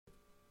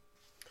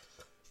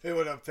Hey,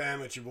 what up,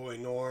 fam? It's your boy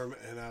Norm,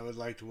 and I would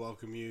like to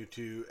welcome you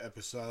to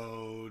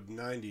episode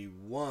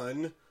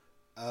 91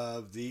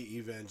 of the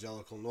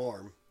Evangelical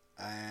Norm.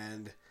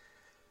 And,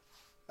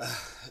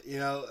 you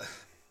know,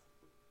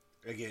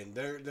 again,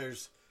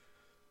 there's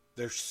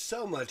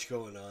so much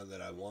going on that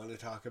I want to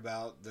talk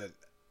about that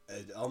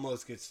it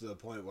almost gets to the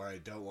point where I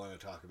don't want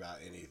to talk about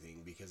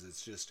anything because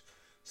it's just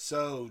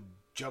so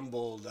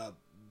jumbled up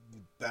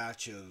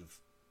batch of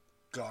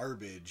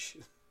garbage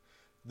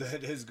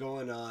that is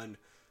going on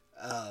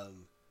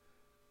um,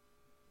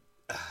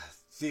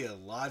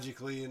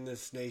 theologically in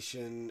this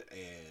nation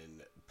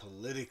and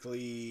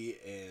politically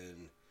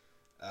and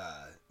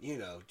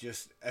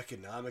just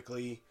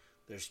economically.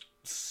 There's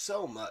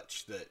so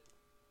much that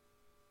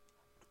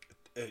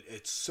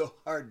it's so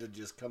hard to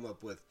just come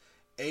up with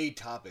a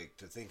topic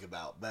to think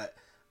about. But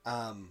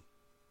a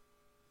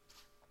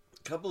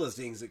couple of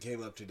things that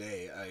came up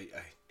today.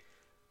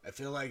 I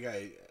feel like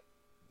I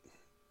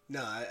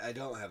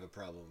don't have a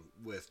problem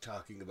with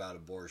talking about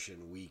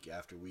abortion week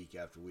after week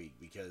after week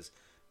because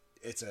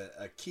it's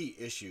a key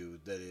issue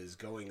that is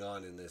going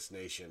on in this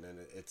nation, and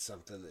it's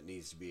something that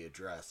needs to be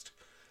addressed.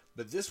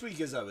 But this week,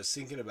 as I was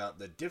thinking about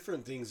the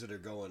different things that are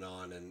going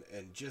on and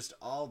just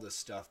all the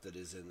stuff that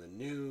is in the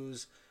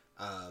news,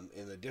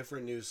 in the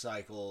different news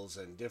cycles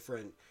and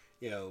different,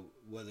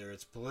 whether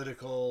it's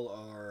political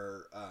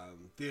or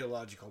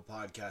theological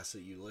podcasts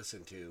that you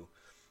listen to,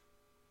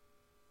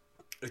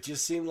 it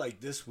just seemed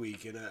like this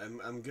week, and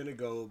I'm going to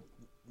go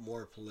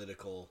more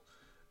political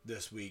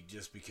this week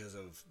just because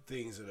of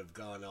things that have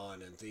gone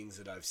on and things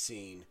that I've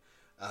seen.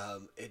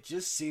 It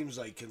just seems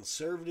like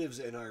conservatives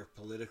in our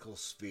political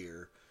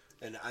sphere,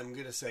 and I'm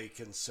going to say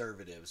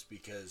conservatives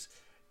because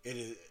it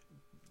is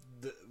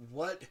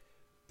what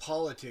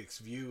politics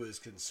view as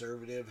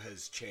conservative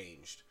has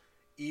changed,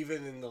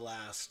 even in the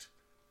last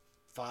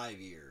 5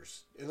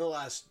 years,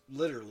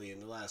 literally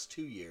in the last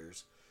 2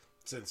 years,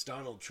 since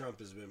Donald Trump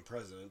has been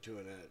president,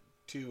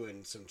 two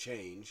and some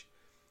change.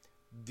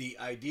 The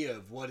idea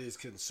of what is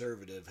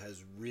conservative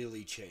has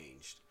really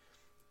changed.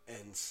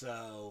 And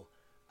so,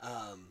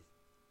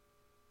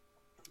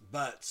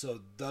 so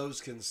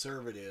those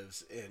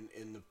conservatives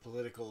in the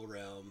political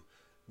realm,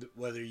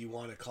 whether you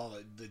want to call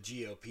it the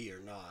GOP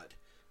or not,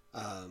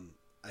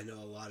 I know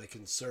a lot of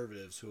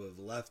conservatives who have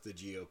left the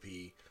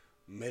GOP,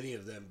 many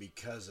of them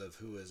because of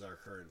who is our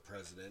current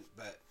president.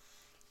 But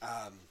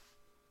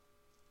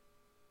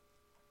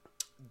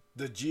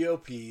the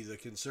GOP, the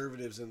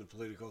conservatives in the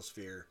political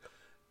sphere,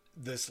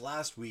 this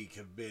last week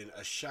have been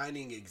a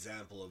shining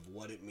example of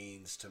what it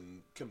means to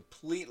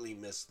completely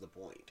miss the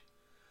point.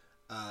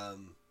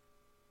 And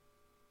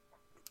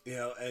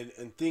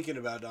thinking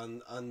about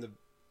on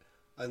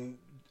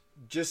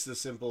just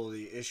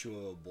the issue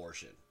of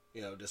abortion,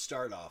 to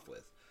start off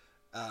with,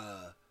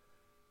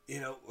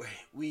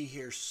 we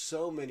hear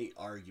so many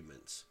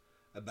arguments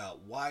about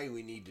why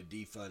we need to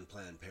defund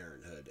Planned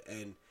Parenthood.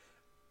 And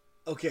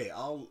okay,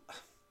 I'll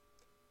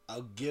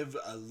give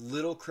a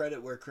little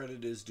credit where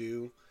credit is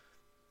due.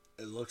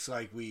 It looks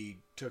like we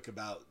took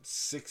about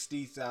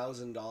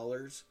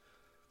 $60,000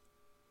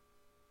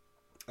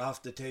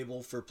 off the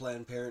table for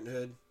Planned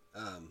Parenthood.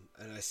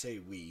 And I say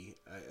we.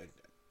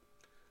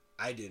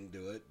 I didn't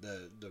do it.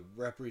 The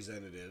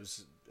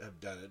representatives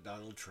have done it.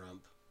 Donald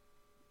Trump.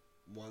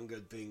 One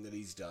good thing that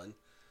he's done.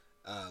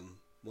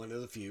 One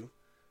of the few.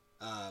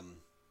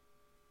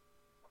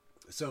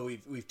 So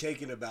we've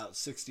taken about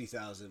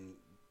 60,000,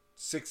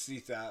 6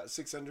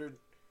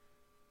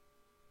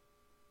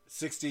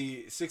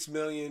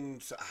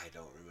 million, I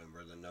don't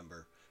remember the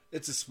number.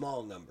 It's a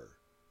small number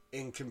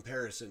in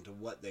comparison to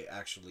what they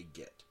actually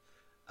get.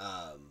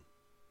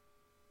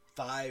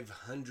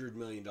 $500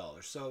 million.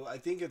 So I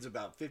think it's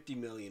about $50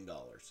 million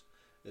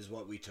is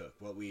what we took,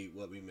 what we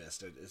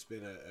missed. It's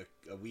been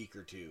a week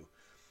or two.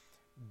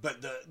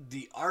 But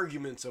the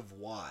arguments of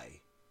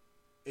why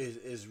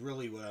is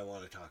really what I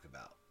want to talk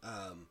about.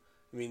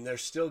 They're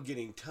still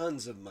getting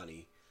tons of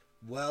money,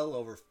 well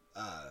over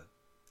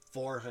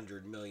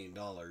 $400 million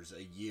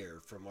a year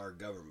from our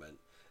government.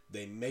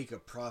 They make a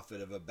profit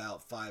of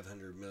about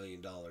 $500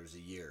 million a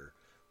year,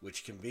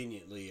 which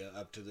conveniently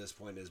up to this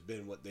point has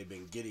been what they've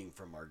been getting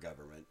from our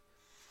government.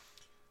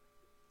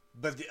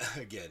 But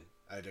again,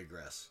 I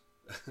digress.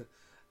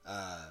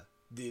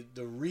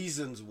 The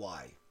reasons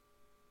why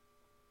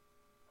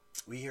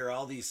we hear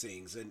all these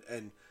things,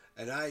 and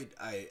I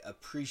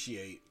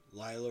appreciate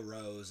Lila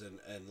Rose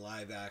and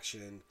Live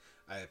Action.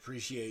 I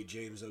appreciate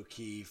James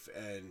O'Keefe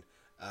and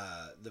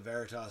the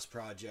Veritas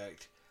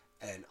Project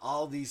and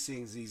all these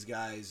things. These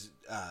guys,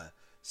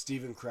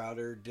 Steven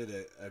Crowder did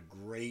a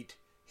great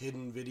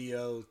hidden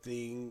video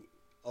thing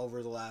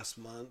over the last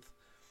month.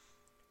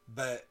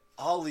 But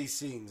all these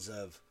things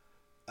of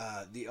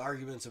the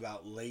arguments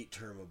about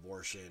late-term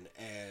abortion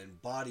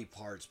and body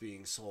parts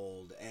being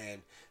sold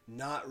and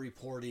not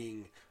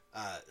reporting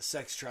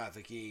sex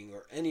trafficking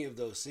or any of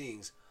those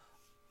things,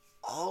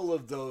 all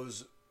of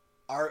those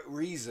are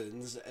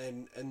reasons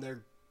and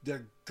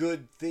they're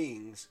good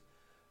things,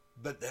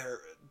 but they're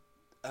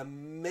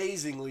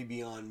amazingly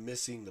beyond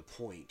missing the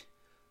point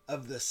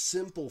of the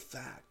simple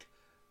fact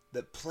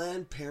that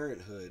Planned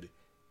Parenthood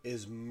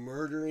is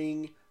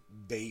murdering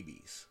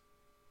babies.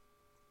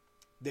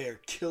 They're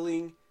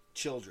killing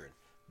children.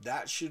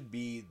 That should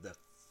be the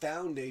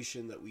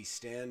foundation that we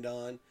stand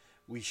on.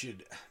 We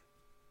should,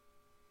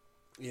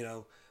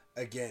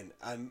 again,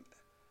 I'm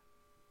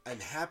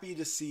happy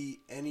to see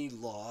any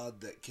law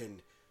that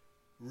can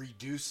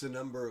reduce the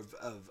number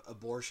of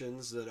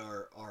abortions that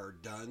are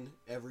done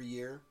every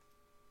year.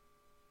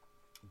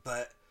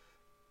 But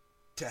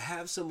to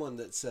have someone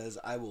that says,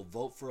 I will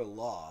vote for a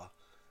law,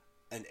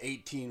 an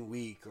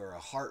 18-week or a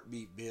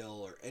heartbeat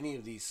bill or any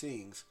of these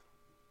things,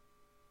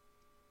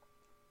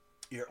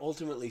 you're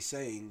ultimately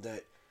saying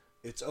that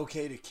it's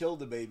okay to kill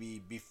the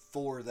baby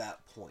before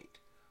that point,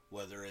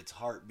 whether it's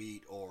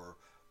heartbeat or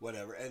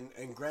whatever.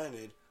 And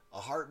granted, a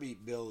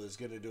heartbeat bill is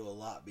going to do a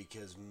lot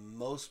because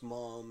most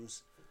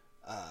moms,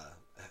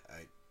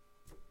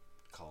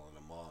 calling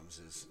them moms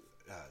is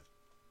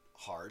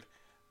hard,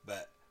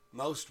 but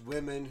most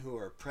women who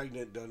are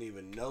pregnant don't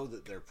even know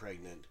that they're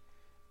pregnant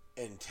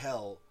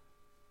until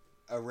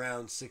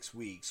around 6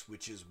 weeks,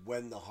 which is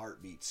when the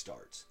heartbeat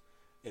starts.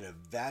 In a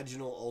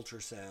vaginal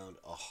ultrasound,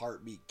 a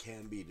heartbeat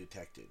can be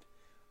detected.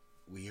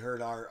 We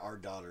heard our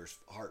daughter's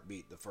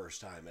heartbeat the first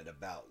time at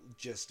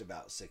just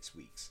about 6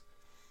 weeks.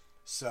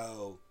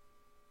 So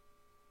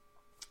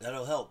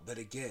that'll help. But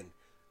again,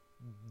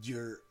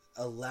 you're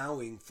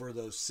allowing for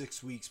those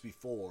 6 weeks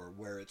before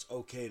where it's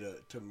okay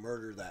to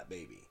murder that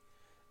baby.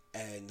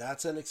 And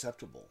that's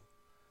unacceptable.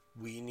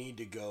 We need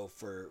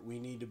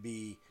to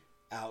be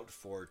out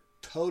for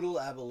total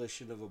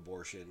abolition of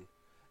abortion.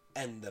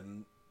 And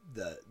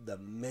the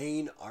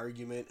main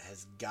argument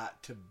has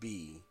got to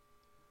be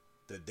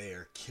that they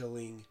are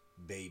killing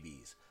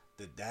babies.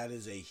 That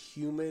is a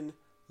human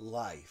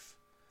life.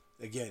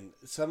 Again,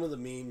 some of the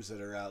memes that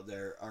are out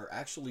there are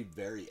actually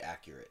very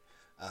accurate.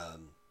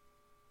 I've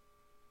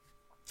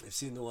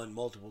seen the one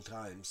multiple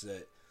times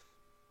that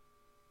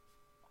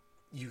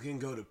you can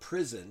go to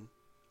prison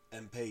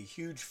and pay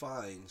huge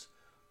fines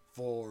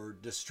for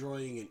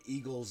destroying an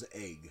eagle's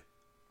egg.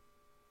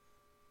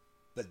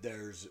 But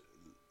there's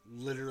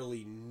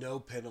literally no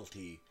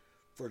penalty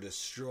for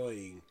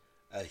destroying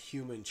a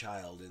human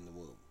child in the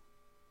womb.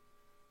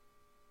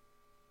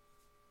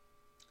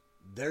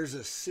 There's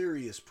a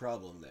serious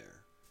problem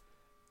there.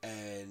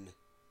 And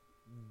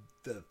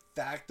the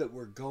fact that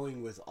we're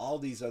going with all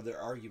these other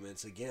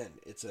arguments, again,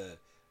 it's a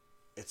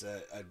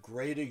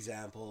great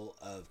example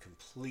of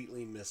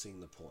completely missing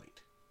the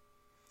point.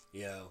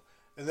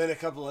 And then a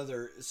couple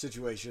other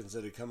situations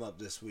that have come up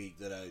this week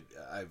that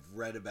I've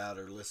read about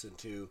or listened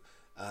to.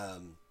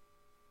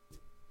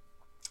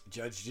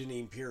 Judge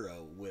Jeanine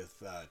Pirro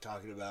with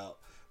talking about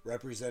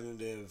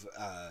Representative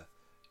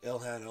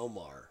Ilhan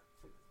Omar.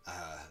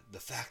 The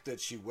fact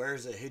that she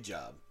wears a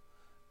hijab.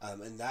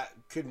 And that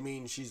could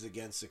mean she's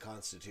against the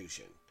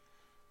Constitution.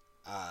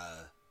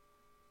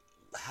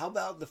 How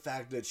about the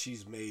fact that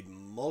she's made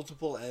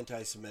multiple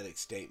anti-Semitic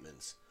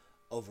statements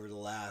over the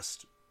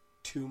last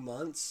 2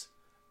 months?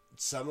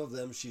 Some of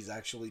them she's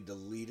actually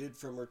deleted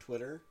from her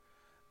Twitter.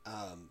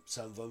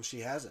 Some of them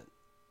she hasn't.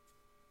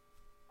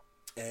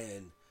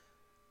 And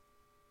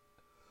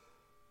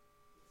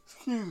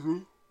excuse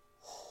me,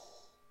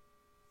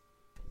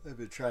 I've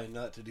been trying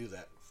not to do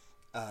that.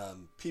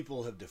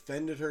 People have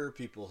defended her.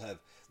 People have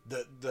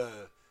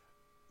the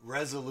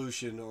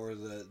resolution or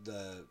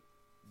the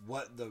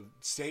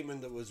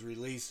statement that was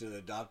released and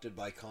adopted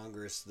by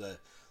Congress,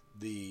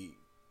 the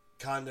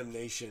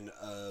condemnation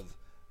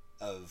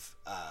of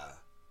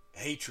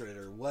hatred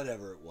or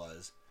whatever it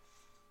was.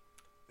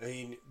 I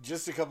mean,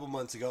 just a couple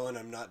months ago, and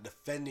I'm not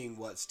defending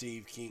what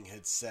Steve King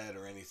had said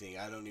or anything.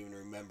 I don't even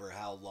remember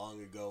how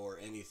long ago or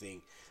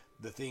anything.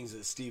 The things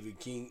that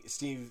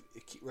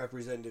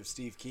Representative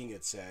Steve King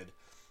had said,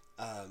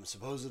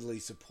 supposedly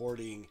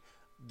supporting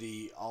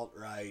the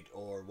alt-right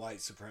or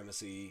white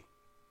supremacy.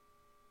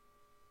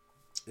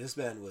 This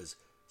man was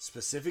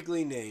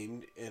specifically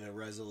named in a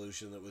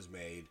resolution that was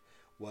made,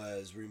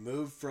 was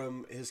removed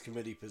from his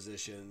committee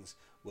positions,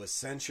 was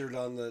censured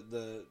on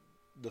the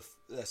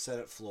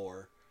Senate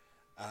floor,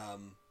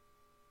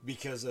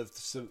 because of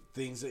some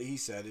things that he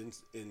said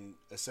in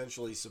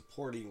essentially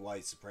supporting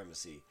white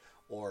supremacy,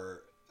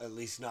 or at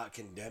least not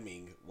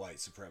condemning white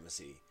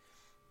supremacy.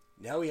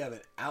 Now we have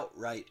an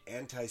outright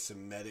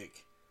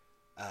anti-Semitic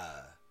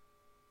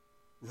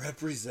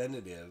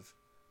representative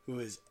who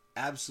is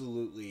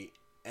absolutely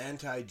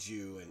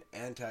anti-Jew and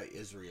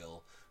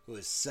anti-Israel, who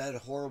has said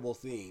horrible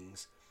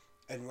things,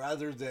 and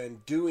rather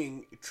than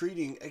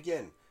treating,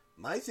 again,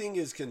 my thing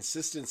is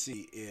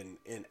consistency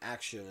in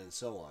action and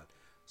so on.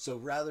 So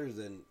rather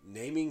than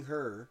naming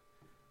her,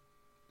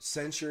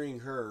 censuring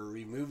her,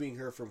 removing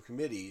her from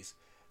committees,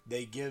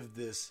 they give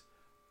this,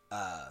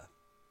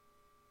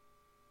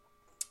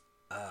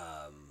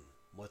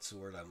 what's the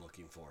word I'm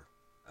looking for?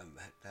 I'm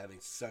having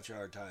such a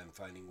hard time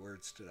finding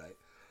words tonight.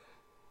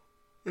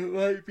 It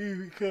might be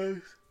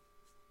because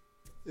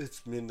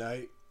it's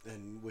midnight,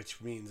 and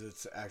which means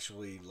it's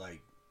actually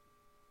like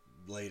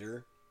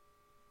later.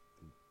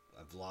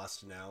 I've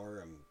lost an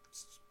hour. I'm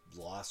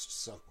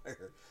lost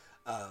somewhere.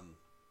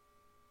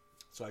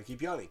 So I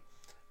keep yawning.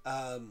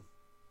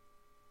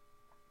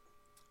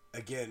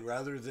 Again,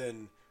 rather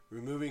than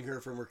removing her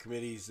from her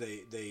committees,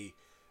 they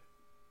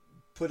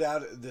put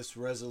out this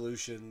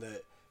resolution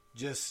that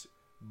just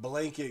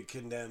blanket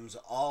condemns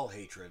all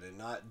hatred, and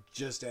not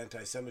just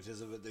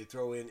anti-Semitism, but they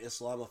throw in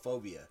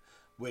Islamophobia,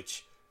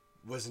 which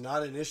was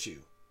not an issue.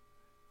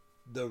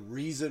 The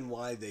reason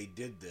why they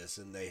did this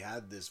and they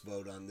had this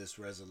vote on this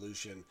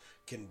resolution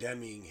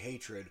condemning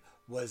hatred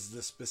was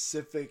the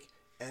specific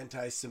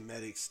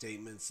anti-Semitic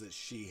statements that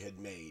she had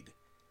made.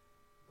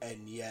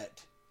 And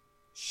yet,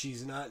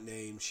 she's not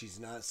named, she's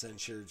not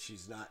censured,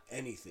 she's not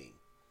anything.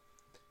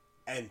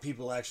 And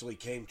people actually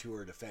came to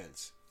her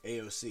defense.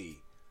 AOC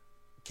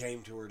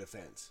came to her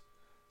defense.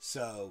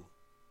 So,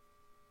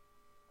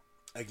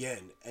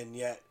 again, and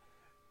yet,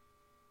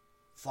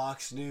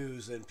 Fox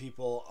News and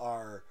people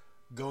are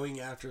going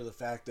after the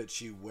fact that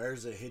she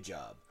wears a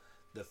hijab,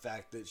 the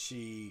fact that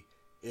she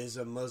is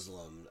a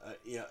Muslim.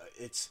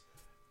 It's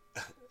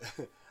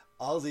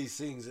all these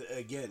things.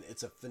 Again,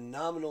 it's a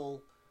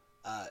phenomenal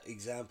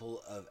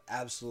example of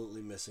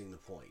absolutely missing the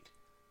point.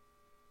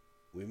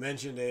 We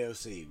mentioned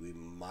AOC. We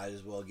might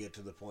as well get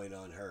to the point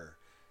on her.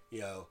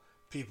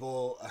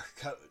 People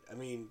are...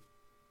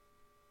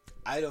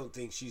 I don't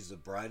think she's the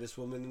brightest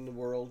woman in the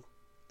world,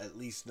 at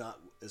least not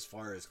as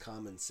far as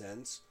common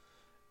sense.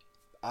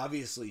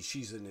 Obviously,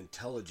 she's an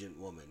intelligent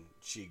woman.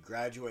 She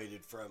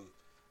graduated from...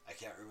 I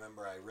can't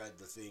remember, I read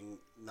the thing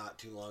not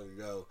too long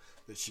ago,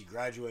 that she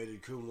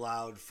graduated cum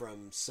laude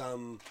from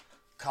some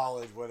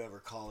college, whatever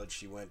college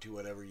she went to,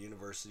 whatever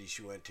university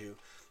she went to.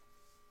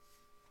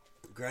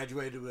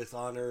 Graduated with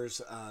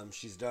honors.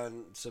 She's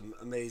done some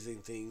amazing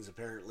things,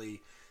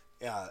 apparently,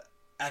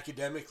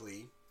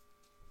 academically.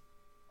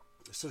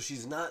 So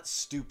she's not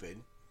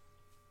stupid,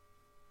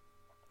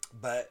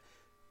 but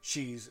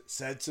she's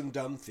said some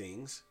dumb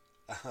things.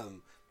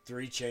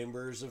 3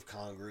 chambers of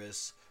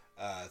Congress,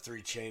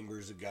 3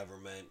 chambers of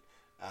government,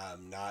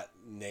 not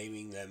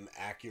naming them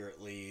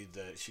accurately.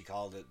 She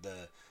called it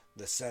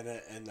the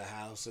Senate and the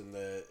House and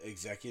the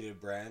executive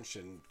branch,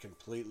 and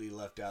completely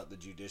left out the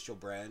judicial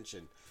branch,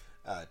 and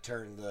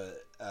turned the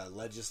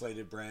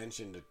legislative branch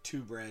into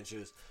 2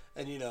 branches,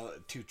 and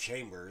 2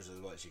 chambers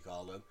is what she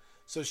called them.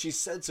 So she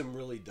said some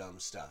really dumb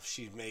stuff.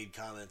 She made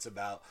comments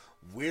about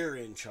we're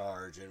in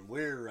charge and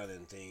we're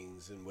running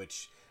things, in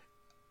which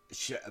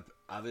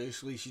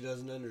obviously she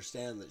doesn't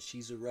understand that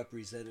she's a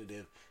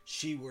representative.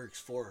 She works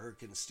for her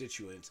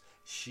constituents.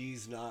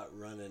 She's not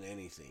running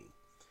anything.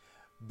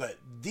 But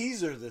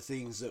these are the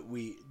things that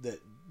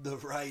the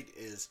right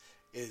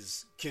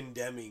is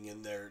condemning,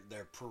 and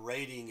they're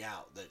parading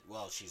out that,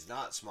 well, she's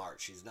not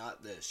smart, she's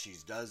not this, she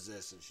does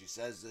this, and she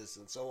says this,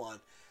 and so on.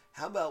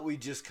 How about we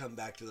just come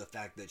back to the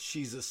fact that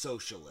she's a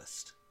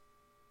socialist?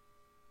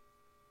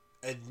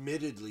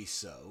 Admittedly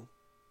so.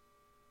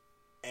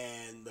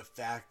 And the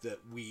fact that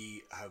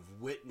we have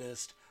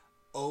witnessed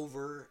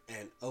over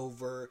and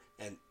over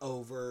and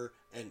over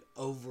and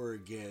over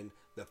again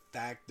the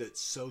fact that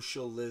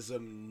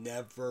socialism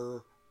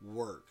never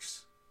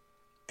works.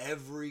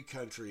 Every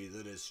country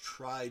that has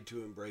tried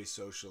to embrace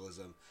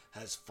socialism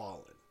has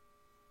fallen.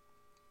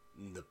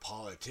 The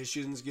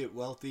politicians get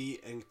wealthy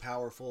and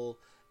powerful,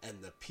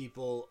 and the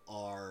people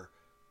are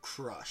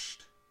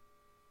crushed.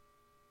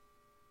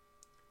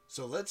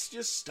 So let's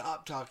just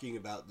stop talking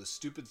about the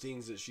stupid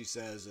things that she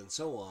says and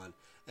so on,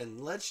 and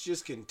let's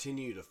just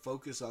continue to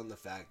focus on the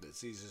fact that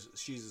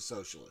she's a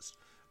socialist.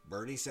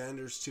 Bernie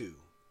Sanders too.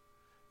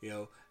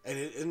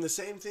 And the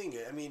same thing.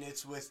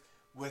 It's with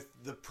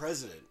the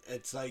president.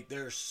 It's like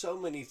there's so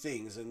many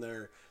things, and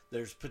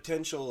there's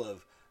potential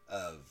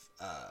of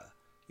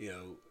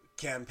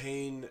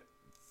campaign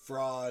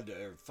fraud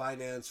or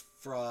finance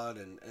fraud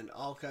and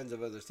all kinds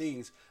of other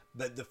things.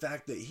 But the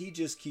fact that he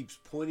just keeps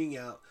pointing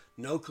out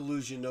no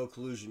collusion, no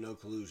collusion, no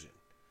collusion.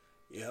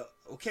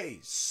 Okay,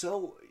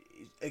 so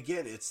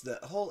again, it's the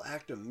whole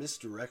act of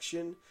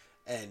misdirection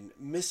and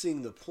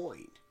missing the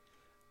point.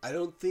 I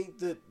don't think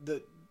that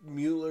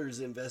Mueller's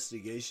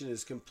investigation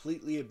is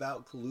completely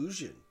about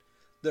collusion.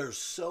 There's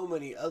so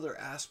many other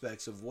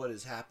aspects of what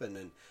has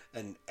happened,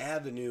 and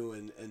avenue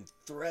and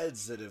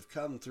threads that have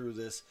come through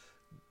this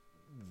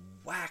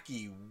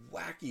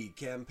wacky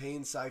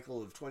campaign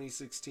cycle of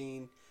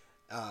 2016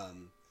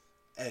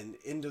 and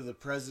into the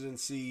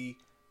presidency,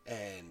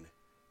 and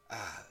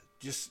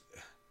just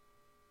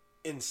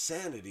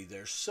insanity.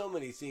 There's so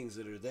many things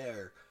that are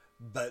there,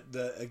 but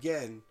the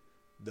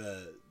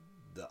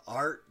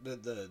art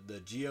that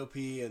the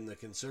GOP and the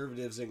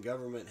conservatives in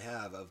government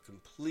have of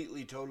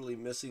completely, totally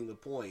missing the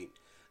point.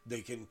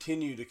 They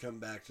continue to come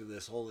back to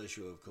this whole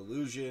issue of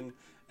collusion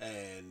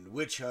and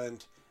witch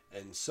hunt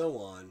and so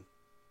on.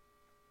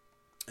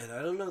 And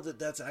I don't know that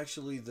that's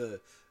actually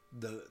the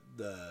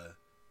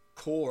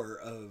core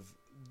of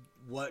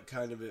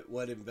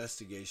what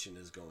investigation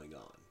is going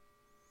on.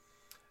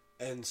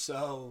 And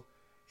so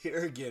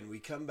here again, we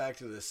come back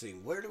to this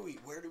thing. Where do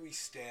we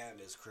stand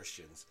as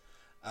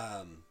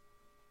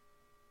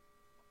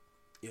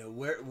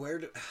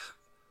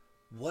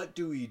what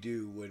do we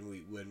do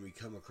when we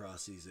come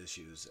across these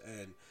issues?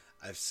 And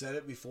I've said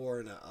it before,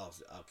 and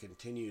I'll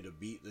continue to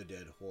beat the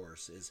dead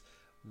horse. Is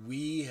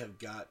we have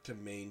got to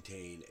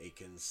maintain a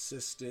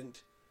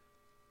consistent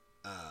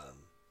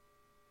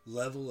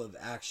level of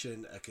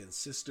action, a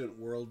consistent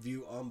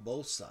worldview on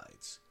both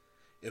sides.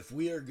 If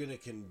we are going to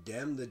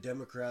condemn the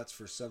Democrats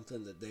for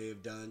something that they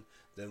have done,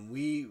 then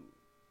we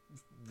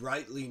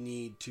rightly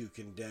need to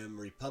condemn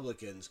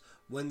Republicans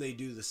when they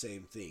do the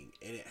same thing.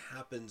 And it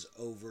happens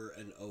over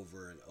and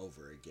over and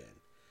over again.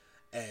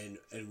 And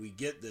we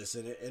get this,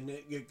 and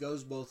it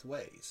goes both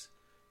ways,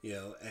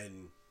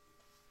 and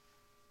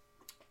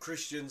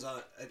Christians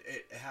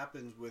it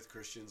happens with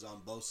Christians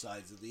on both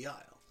sides of the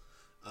aisle.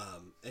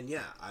 And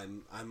yeah,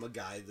 I'm a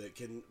guy that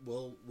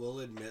will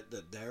admit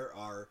that there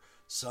are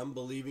some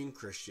believing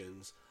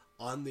Christians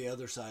on the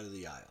other side of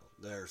the aisle.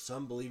 There are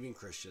some believing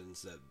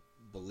Christians that,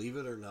 believe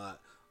it or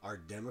not, are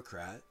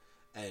Democrat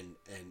and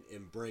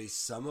embrace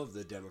some of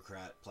the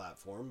Democrat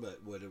platform,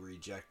 but would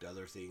reject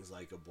other things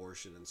like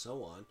abortion and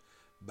so on,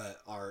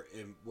 but are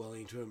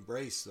willing to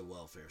embrace the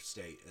welfare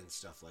state and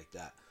stuff like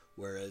that.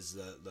 Whereas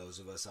those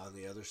of us on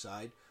the other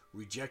side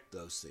reject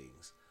those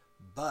things.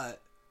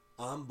 But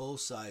on both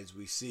sides,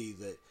 we see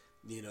that,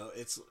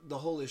 it's the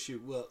whole issue.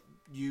 We'll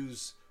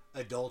use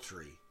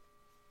adultery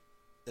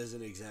as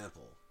an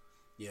example.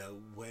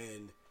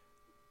 When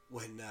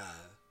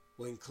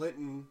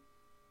Clinton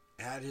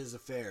had his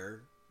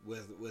affair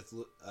with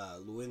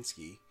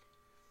Lewinsky,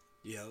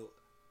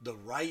 the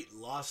right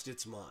lost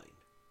its mind.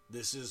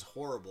 This is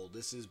horrible.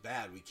 This is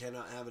bad. We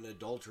cannot have an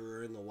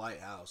adulterer in the White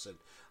House, and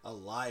a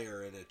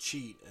liar and a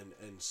cheat,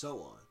 and so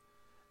on.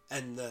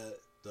 And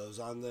those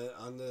on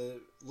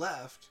the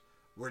left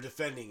were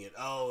defending it.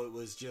 Oh, it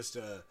was just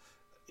a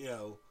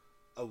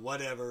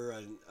whatever,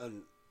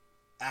 an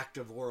act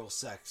of oral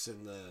sex,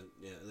 and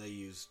they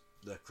use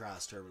the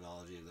crass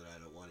terminology that I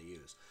don't want to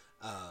use.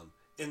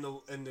 In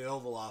the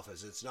Oval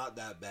Office, it's not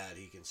that bad.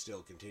 He can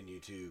still continue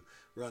to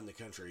run the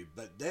country.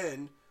 But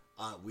then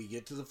we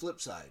get to the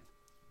flip side.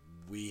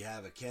 We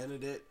have a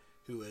candidate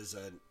who is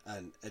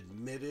an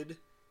admitted,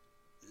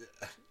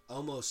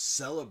 almost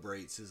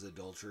celebrates his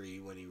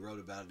adultery when he wrote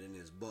about it in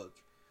his book.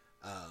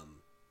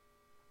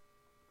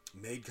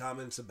 Made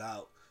comments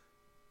about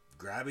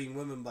grabbing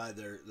women by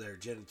their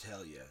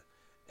genitalia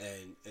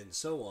and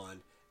so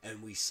on.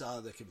 And we saw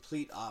the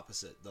complete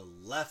opposite. The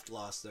left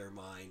lost their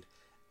mind,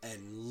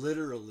 and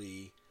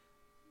literally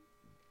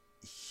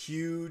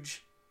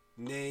huge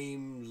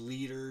name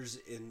leaders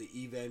in the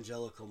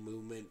evangelical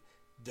movement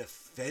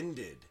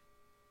defended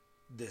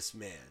this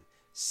man.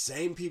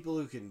 Same people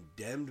who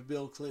condemned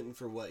Bill Clinton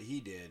for what he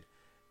did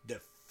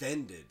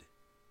defended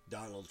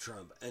Donald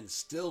Trump and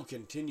still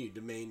continued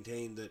to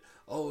maintain that,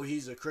 oh,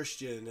 he's a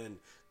Christian, and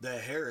the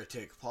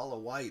heretic Paula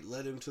White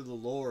led him to the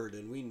Lord,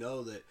 and we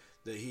know that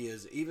he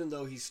is, even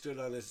though he stood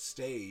on a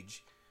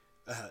stage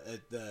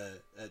at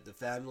the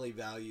Family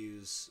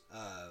Values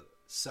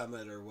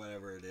Summit or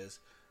whatever it is,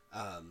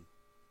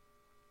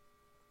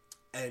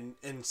 and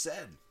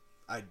said,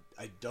 I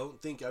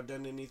don't think I've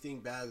done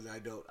anything bad, and I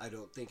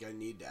don't think I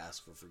need to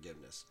ask for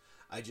forgiveness.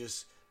 I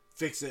just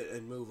fix it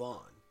and move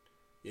on.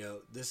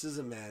 This is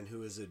a man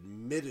who has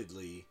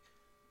admittedly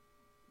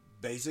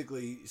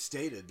basically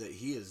stated that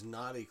he is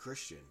not a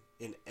Christian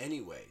in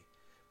any way,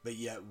 but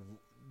yet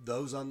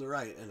those on the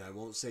right, and I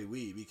won't say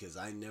we because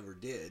I never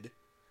did,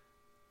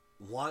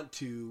 want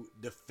to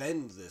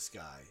defend this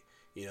guy,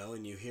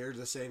 and you hear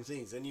the same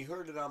things, and you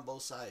heard it on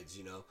both sides.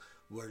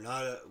 We're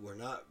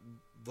not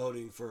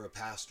voting for a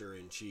pastor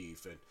in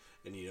chief,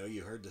 and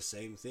you heard the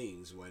same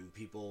things when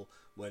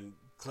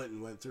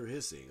Clinton went through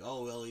his thing.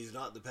 Oh, well, he's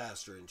not the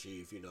pastor in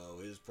chief,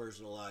 his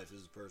personal life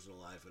is his personal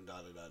life, and da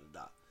da da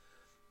da da.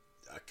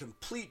 A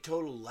complete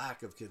total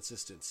lack of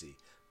consistency.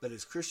 But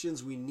as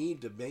Christians, we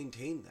need to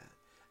maintain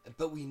that.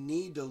 But we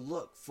need to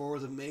look for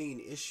the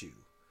main issue.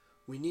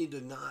 We need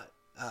to not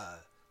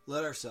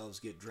let ourselves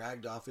get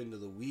dragged off into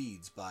the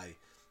weeds by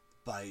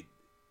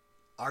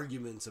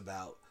arguments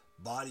about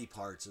body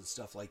parts and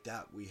stuff like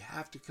that. We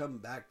have to come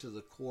back to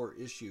the core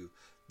issue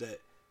that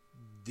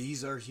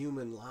these are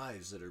human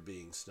lives that are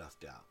being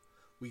snuffed out.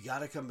 We got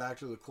to come back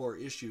to the core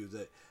issue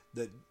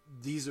that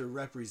these are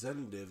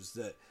representatives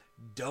that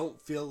don't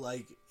feel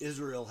like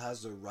Israel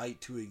has the right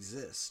to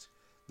exist.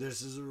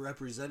 This is a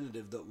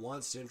representative that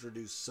wants to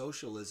introduce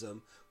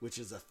socialism, which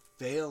is a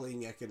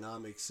failing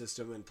economic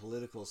system and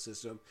political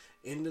system,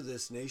 into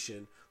this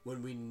nation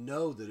when we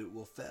know that it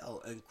will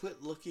fail. And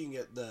quit looking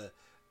at the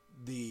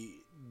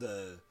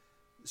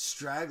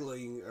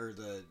straggling or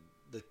the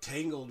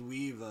tangled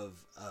weave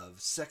of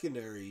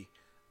secondary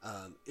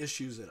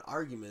issues and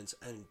arguments,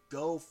 and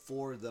go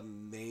for the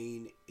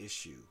main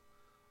issue.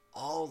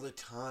 All the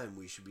time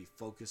we should be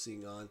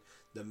focusing on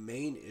the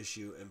main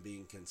issue and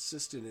being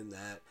consistent in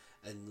that,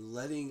 and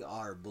letting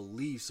our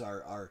beliefs,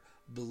 our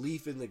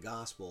belief in the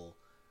gospel,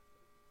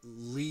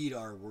 lead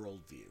our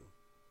worldview.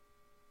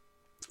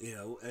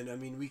 And I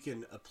mean, we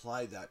can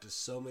apply that to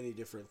so many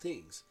different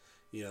things.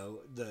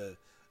 The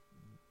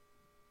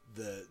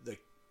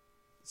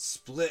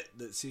split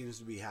that seems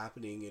to be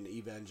happening in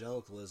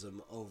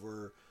evangelicalism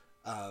over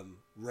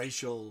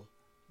racial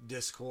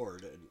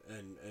discord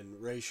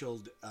and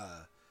racial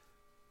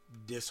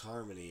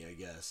disharmony, I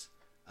guess.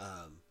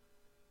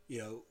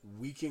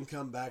 We can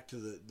come back to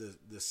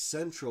the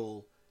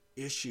central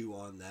issue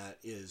on that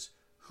is,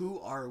 who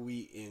are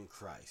we in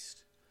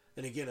Christ?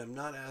 And again, I'm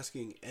not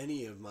asking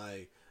any of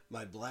my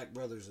black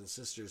brothers and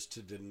sisters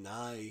to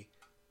deny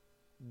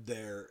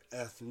their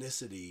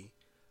ethnicity,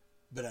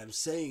 but I'm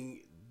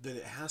saying that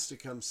it has to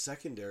come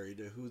secondary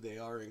to who they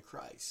are in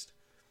Christ,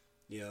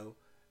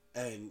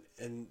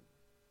 and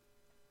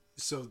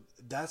so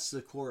that's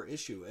the core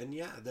issue. And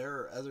yeah, there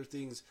are other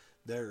things.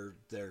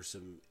 There's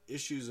some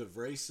issues of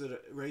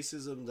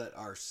racism that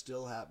are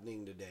still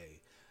happening today,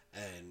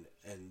 and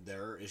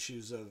there are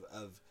issues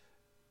of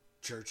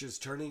churches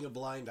turning a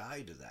blind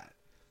eye to that.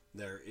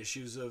 There are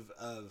issues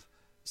of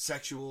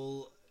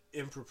sexual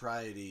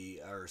impropriety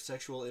or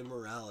sexual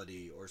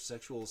immorality or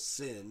sexual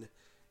sin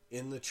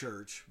in the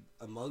church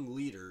among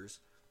leaders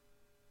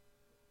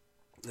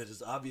that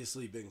has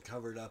obviously been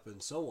covered up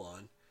and so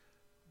on.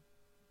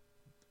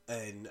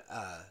 And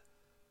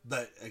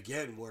but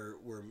again,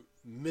 we're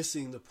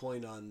missing the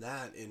point on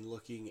that in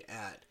looking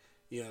at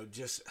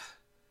just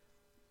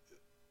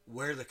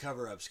where the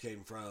cover-ups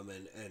came from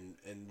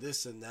and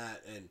this and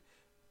that. And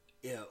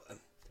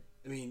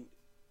I mean,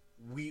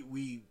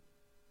 we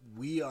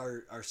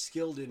are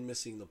skilled in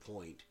missing the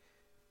point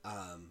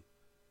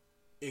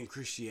in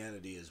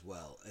Christianity as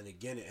well. And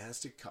again, it has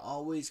to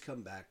always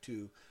come back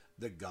to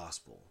the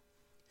gospel.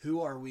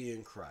 Who are we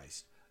in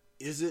Christ?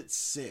 Is it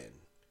sin?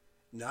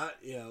 Not,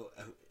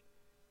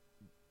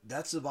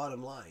 that's the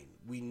bottom line.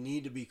 We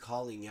need to be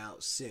calling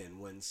out sin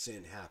when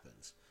sin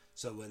happens.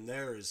 So when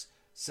there is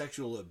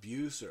sexual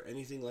abuse or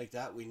anything like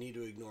that, we need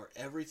to ignore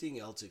everything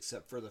else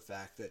except for the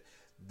fact that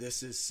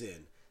this is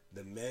sin.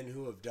 The men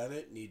who have done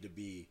it need to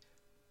be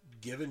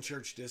given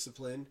church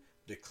discipline,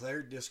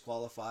 declared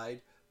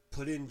disqualified,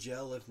 put in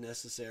jail if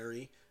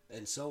necessary,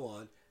 and so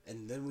on.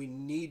 And then we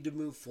need to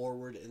move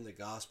forward in the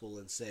gospel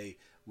and say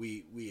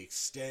we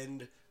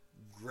extend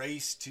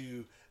grace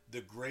to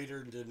the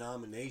greater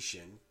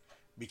denomination,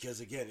 because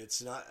again,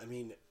 it's not,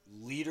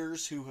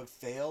 leaders who have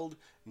failed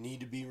need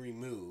to be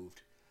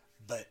removed,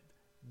 but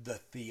the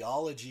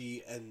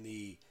theology and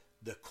the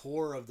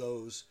core of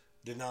those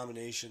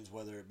denominations,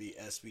 whether it be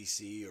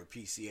SBC or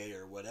PCA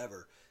or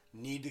whatever,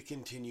 need to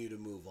continue to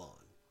move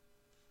on.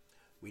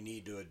 We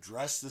need to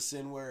address the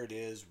sin where it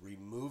is,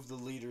 remove the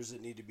leaders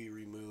that need to be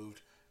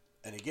removed,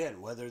 and again,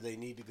 whether they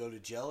need to go to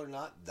jail or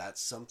not, that's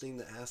something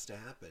that has to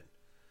happen.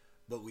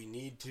 But we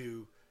need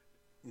to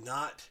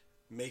not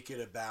make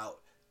it about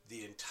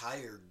the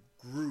entire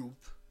group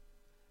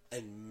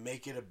and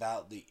make it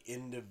about the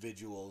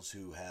individuals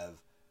who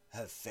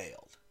have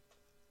failed,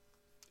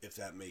 if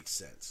that makes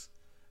sense.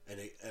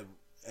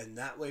 And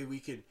that way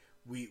we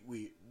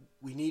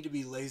need to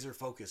be laser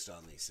focused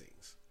on these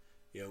things.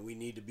 We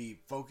need to be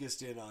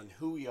focused in on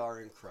who we are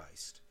in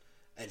Christ,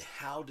 and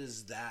how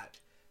does that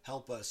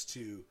help us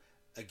to,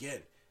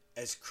 again,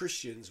 as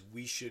Christians,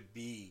 we should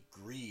be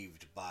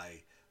grieved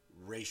by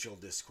racial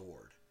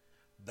discord.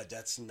 But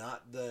that's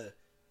not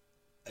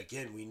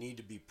again, we need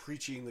to be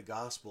preaching the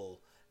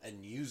gospel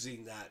and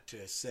using that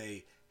to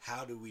say,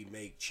 how do we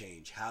make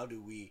change? How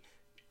do we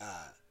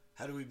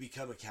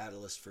become a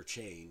catalyst for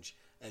change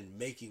and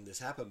making this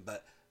happen?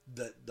 But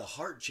the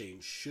heart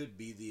change should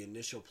be the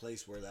initial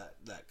place where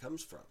that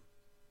comes from,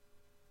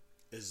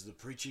 is the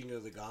preaching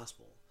of the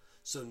gospel.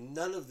 So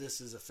none of this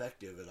is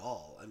effective at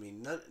all.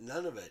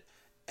 None of it,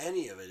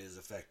 any of it is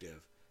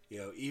effective.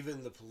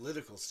 Even the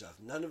political stuff,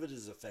 none of it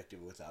is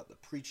effective without the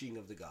preaching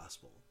of the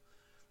gospel.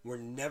 We're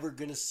never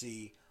going to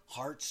see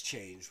hearts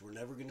change. We're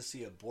never going to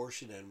see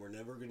abortion end. We're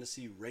never going to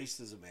see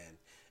racism end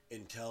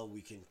until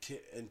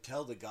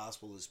the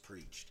gospel is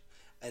preached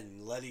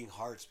and letting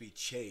hearts be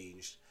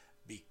changed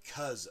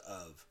because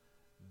of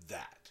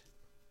that.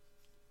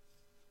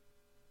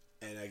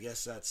 And I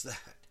guess that's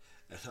that.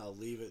 And I'll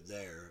leave it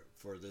there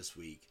for this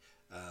week.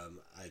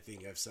 I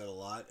think I've said a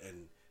lot,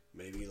 and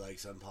maybe like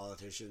some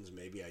politicians,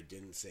 maybe I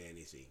didn't say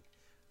anything.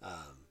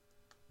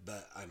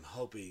 But I'm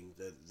hoping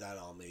that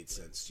all made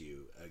sense to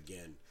you.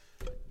 Again,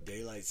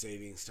 daylight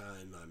savings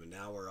time. I'm an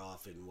hour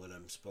off in what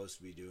I'm supposed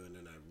to be doing,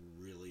 and I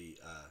really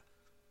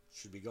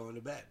should be going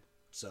to bed.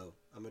 So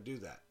I'm going to do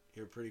that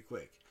here pretty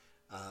quick.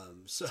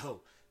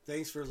 So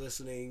thanks for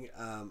listening.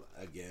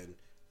 Again,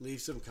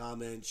 leave some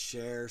comments,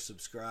 share,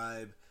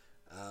 subscribe.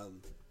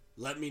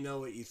 Let me know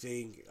what you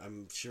think.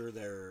 I'm sure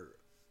there are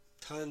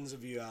tons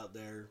of you out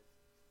there,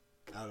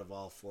 out of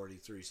all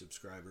 43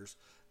 subscribers,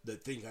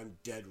 that think I'm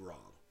dead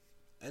wrong.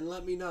 And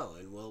let me know,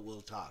 and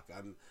we'll talk.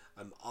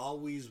 I'm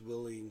always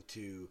willing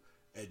to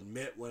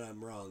admit when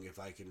I'm wrong if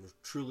I can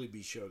truly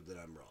be showed that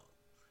I'm wrong.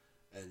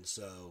 And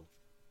so,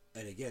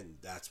 and again,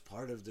 that's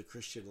part of the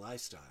Christian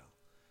lifestyle,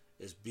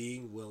 is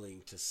being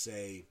willing to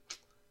say,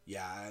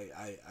 yeah,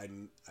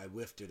 I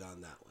whiffed it on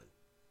that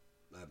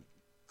one. I'm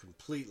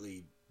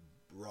completely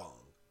wrong.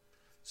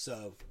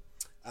 So,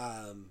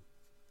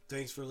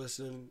 thanks for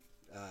listening.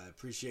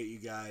 Appreciate you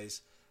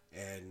guys.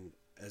 And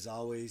as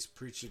always,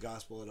 preach the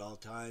gospel at all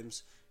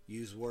times.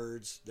 Use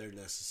words, they're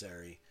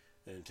necessary.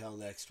 And until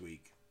next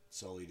week,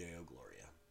 Soli Deo Gloria.